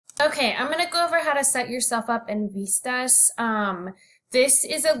Okay, I'm going to go over how to set yourself up in Vistas. This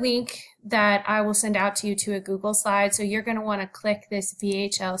is a link that I will send out to you to a Google slide. So you're going to want to click this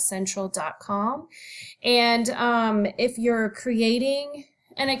vhlcentral.com. And if you're creating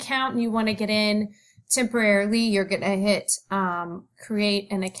an account and you want to get in temporarily, you're going to hit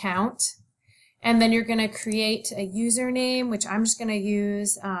create an account. And then you're going to create a username, which I'm just going to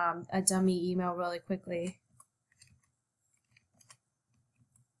use a dummy email really quickly.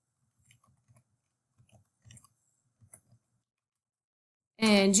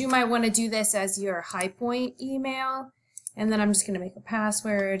 And you might want to do this as your high point email. And then I'm just going to make a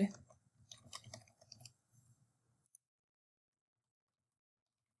password.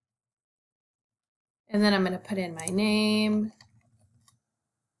 And then I'm going to put in my name. And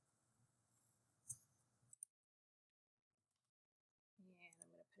I'm going to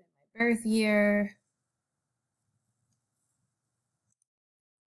put in my birth year.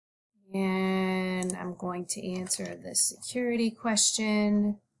 And I'm going to answer the security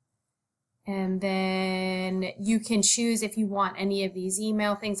question. And then you can choose if you want any of these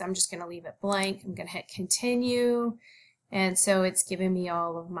email things. I'm just going to leave it blank. I'm going to hit continue. And so it's giving me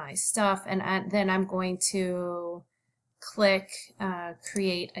all of my stuff. And then I'm going to click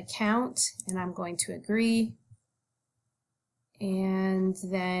create account, and I'm going to agree. And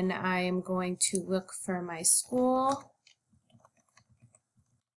then I am going to look for my school.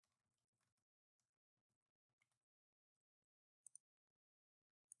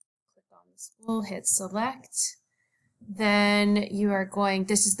 School, hit select. Then you are going,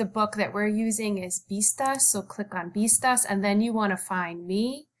 this is the book that we're using is Vistas, so click on Vistas, and then you want to find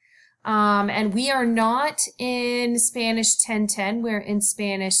me. And we are not in Spanish 1010, we're in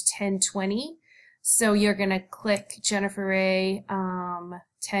Spanish 1020. So you're going to click Jennifer Ray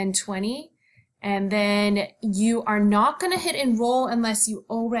 1020. And then you are not going to hit enroll unless you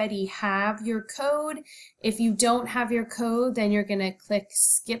already have your code. If you don't have your code, then you're going to click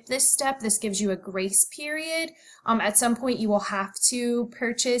skip this step. This gives you a grace period. At some point, you will have to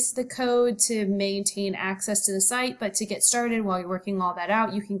purchase the code to maintain access to the site. But to get started while you're working all that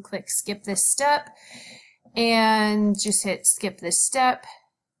out, you can click skip this step and just hit skip this step.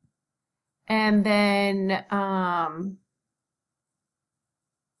 And then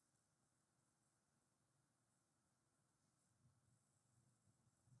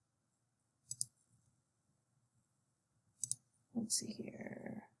let's see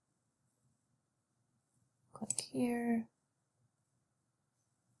here. Click here.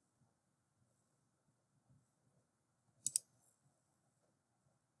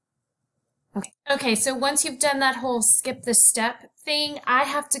 Okay, so once you've done that whole skip the step thing, I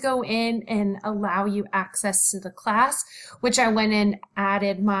have to go in and allow you access to the class, which I went and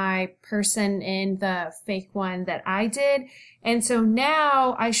added my person in the fake one that I did. And so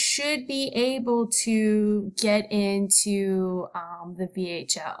now I should be able to get into the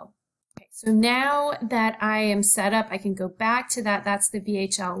VHL. Okay, so now that I am set up, I can go back to that. That's the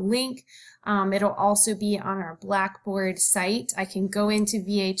VHL link. It'll also be on our Blackboard site. I can go into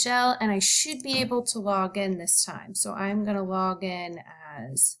VHL and I should be able to log in this time. So I'm going to log in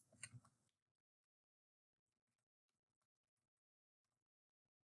as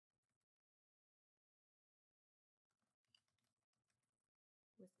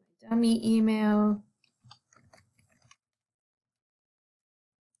with my dummy email.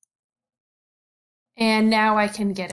 And now I can get